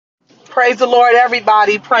Praise the Lord,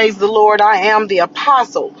 everybody. Praise the Lord. I am the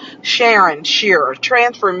Apostle Sharron, Shearer,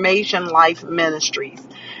 Transformation Life Ministries.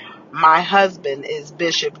 My husband is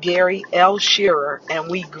Bishop Gary L. Shearer,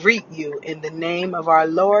 and we greet you in the name of our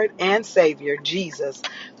Lord and Savior, Jesus,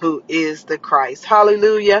 who is the Christ.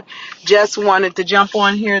 Hallelujah. Just wanted to jump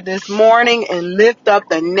on here this morning and lift up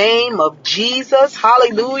the name of Jesus.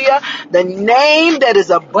 Hallelujah. The name that is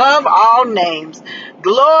above all names.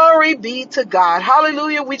 Glory be to God.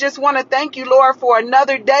 Hallelujah. We just want to thank you, Lord, for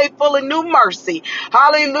another day full of new mercy.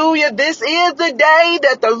 Hallelujah. This is the day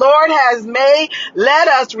that the Lord has made. Let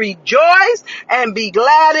us rejoice and be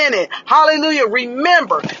glad in it. Hallelujah.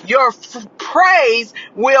 Remember, your praise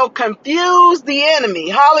will confuse the enemy.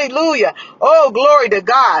 Hallelujah. Oh, glory to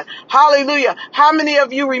God. Hallelujah. How many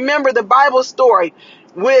of you remember the Bible story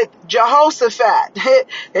with Jehoshaphat?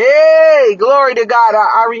 Hey, glory to God.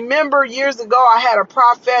 I remember years ago I had a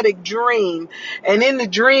prophetic dream, and in the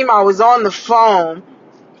dream I was on the phone,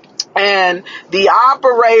 and the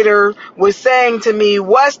operator was saying to me,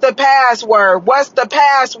 "What's the password? What's the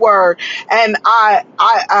password?" And I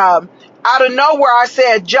out of nowhere I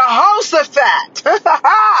said, "Jehoshaphat."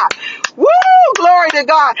 Woo! Glory to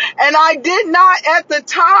God. And I did not at the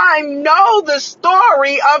time know the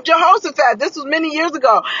story of Jehoshaphat. This was many years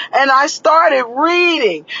ago. And I started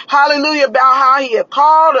reading, hallelujah, about how he had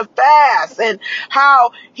called a fast and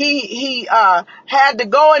how he had to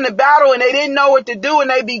go into battle and they didn't know what to do, and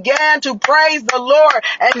they began to praise the Lord,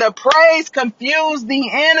 and the praise confused the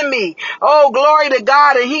enemy. Oh, glory to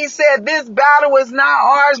God. And he said, this battle is not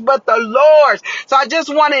ours, but the Lord's. So I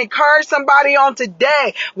just want to encourage somebody on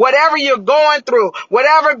today, whatever you're going through,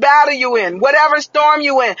 whatever battle you in, whatever storm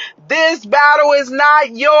you in, this battle is not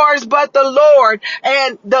yours, but the Lord,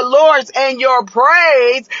 and the Lord's, and your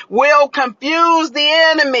praise will confuse the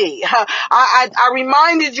enemy. I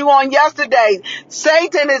reminded you on yesterday,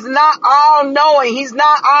 Satan is not all knowing. He's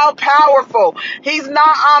not all powerful. He's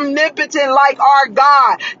not omnipotent like our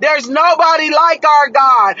God. There's nobody like our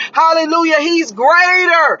God. Hallelujah. He's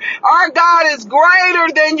greater. Our God is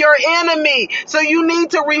greater than your enemy. So you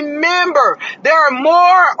need to remember, there are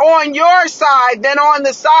more on your side than on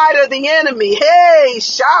the side of the enemy. Hey,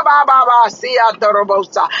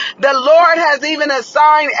 the Lord has even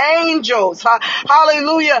assigned angels,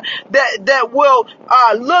 hallelujah, that will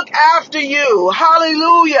look after you,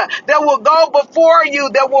 hallelujah, that will go before you,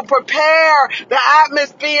 that will prepare the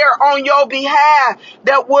atmosphere on your behalf,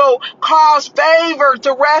 that will cause favor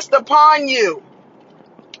to rest upon you.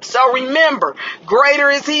 So remember, greater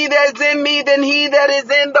is he that is in me than he that is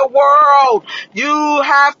in the world. You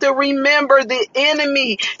have to remember the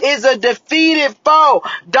enemy is a defeated foe.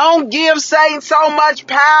 Don't give Satan so much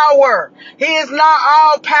power. He is not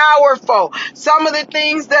all powerful. Some of the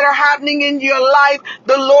things that are happening in your life,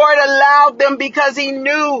 the Lord allowed them because he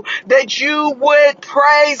knew that you would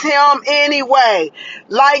praise him anyway.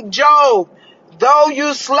 Like Job. Though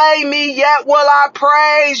you slay me, yet will I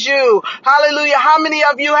praise you. Hallelujah. How many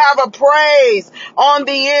of you have a praise on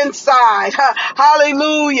the inside?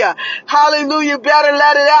 Hallelujah. Hallelujah. Better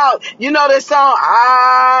let it out. You know the song,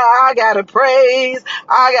 I gotta praise,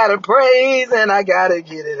 and I gotta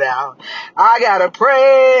get it out. I gotta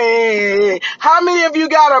praise. How many of you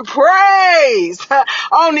got a praise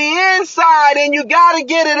on the inside and you gotta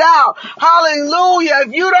get it out? Hallelujah.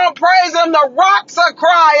 If you don't praise him, the rocks will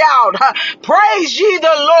cry out. Praise ye the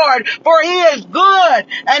Lord, for he is good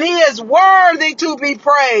and he is worthy to be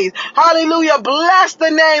praised. Hallelujah. Bless the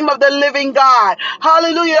name of the living God.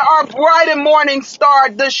 Hallelujah. Our bright and morning star,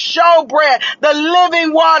 the showbread, the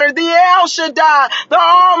living water, the El Shaddai, the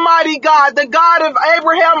Almighty God, the God of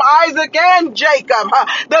Abraham, Isaac, and Jacob,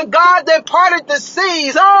 the God that parted the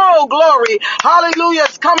seas. Oh, glory. Hallelujah.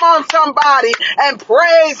 Come on, somebody, and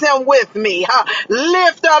praise him with me.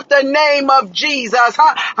 Lift up the name of Jesus.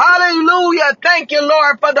 Hallelujah. Thank you,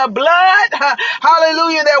 Lord, for the blood.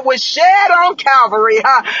 Hallelujah. That was shed on Calvary.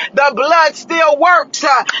 The blood still works.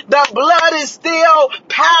 The blood is still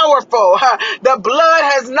powerful. The blood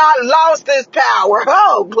has not lost its power.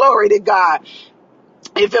 Oh, glory to God.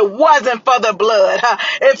 If it wasn't for the blood,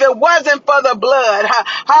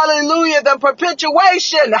 hallelujah, the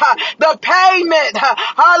perpetuation, the payment,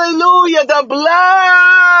 hallelujah, the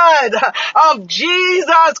blood of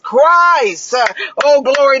Jesus Christ. Oh,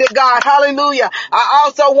 glory to God. Hallelujah. I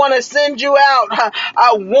also want to send you out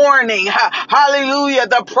a warning. Hallelujah.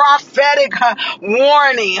 The prophetic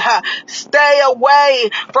warning. Stay away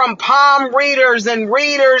from palm readers and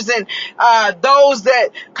those that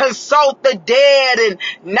consult the dead and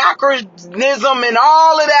anachronism and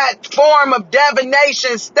all of that form of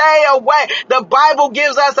divination. Stay away. The Bible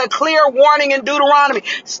gives us a clear warning in Deuteronomy.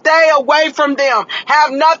 Stay away from them.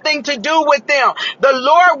 Have nothing nothing to do with them. The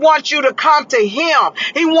Lord wants you to come to him.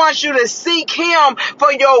 He wants you to seek him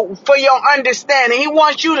for your understanding. He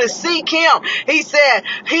wants you to seek him. He said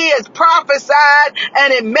he has prophesied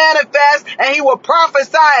and it manifests, and he will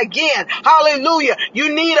prophesy again. Hallelujah.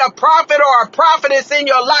 You need a prophet or a prophetess in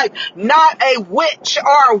your life, not a witch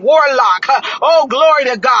or a warlock. Oh, glory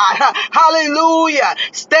to God. Hallelujah.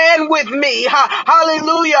 Stand with me.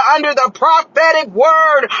 Hallelujah. Under the prophetic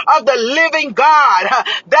word of the living God.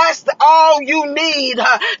 That's all you need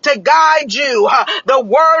to guide you. The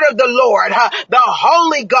word of the Lord, the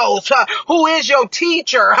Holy Ghost, who is your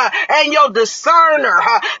teacher and your discerner.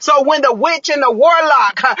 So when the witch and the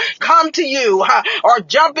warlock come to you or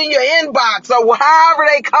jump in your inbox or however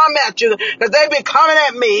they come at you, because they've been coming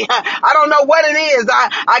at me, I don't know what it is.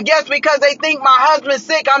 I guess because they think my husband's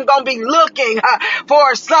sick, I'm going to be looking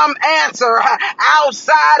for some answer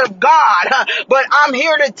outside of God. But I'm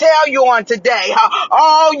here to tell you on today,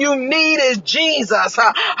 all you need is Jesus.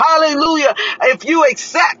 Hallelujah. If you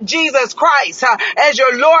accept Jesus Christ as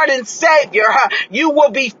your Lord and Savior, you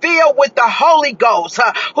will be filled with the Holy Ghost,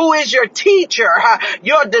 who is your teacher,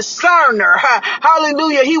 your discerner.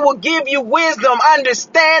 Hallelujah. He will give you wisdom,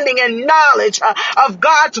 understanding, and knowledge of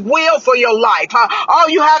God's will for your life. All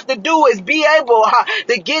you have to do is be able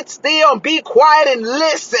to get still, be quiet, and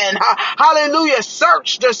listen. Hallelujah.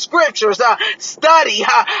 Search the scriptures, study.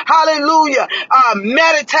 Hallelujah.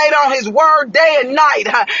 Meditate on his word day and night,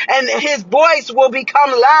 and his voice will become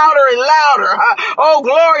louder and louder. Oh,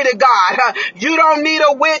 glory to God. You don't need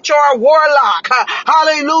a witch or a warlock.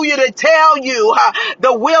 Hallelujah. To tell you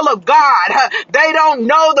the will of God. They don't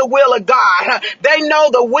know the will of God. They know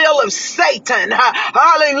the will of Satan.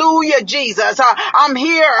 Hallelujah, Jesus. I'm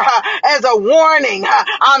here as a warning.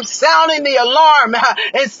 I'm sounding the alarm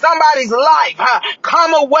in somebody's life.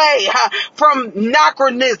 Come away from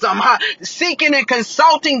anachronism, seeking and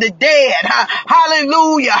consulting the dead.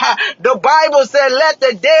 Hallelujah. The Bible said, let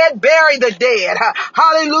the dead bury the dead.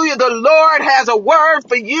 Hallelujah. The Lord has a word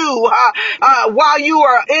for you while you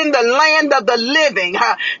are in the land of the living.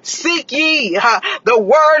 Seek ye the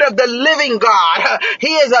word of the living God.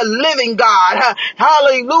 He is a living God.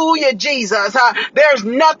 Hallelujah, Jesus. There's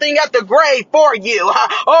nothing at the grave for you.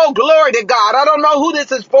 Oh, glory to God. I don't know who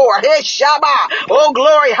this is for. Hey, Shabbat. Oh,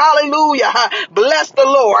 glory. Hallelujah. Bless the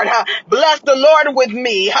Lord. Bless the Lord with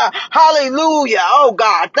me. Hallelujah. Oh,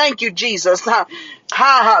 God. Thank you, Jesus.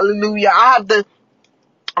 Hallelujah.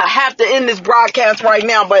 I have to end this broadcast right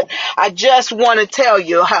now, but I just want to tell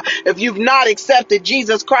you, if you've not accepted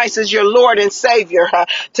Jesus Christ as your Lord and Savior,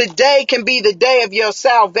 today can be the day of your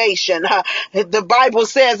salvation. The Bible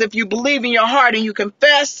says if you believe in your heart and you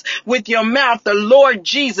confess with your mouth the Lord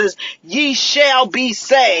Jesus, ye shall be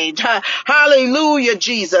saved. Hallelujah,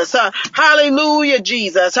 Jesus. Hallelujah,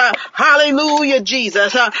 Jesus. Hallelujah,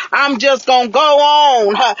 Jesus. I'm just going to go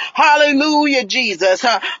on. Hallelujah, Jesus.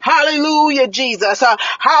 Hallelujah, Jesus.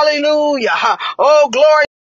 Hallelujah. Oh, glory.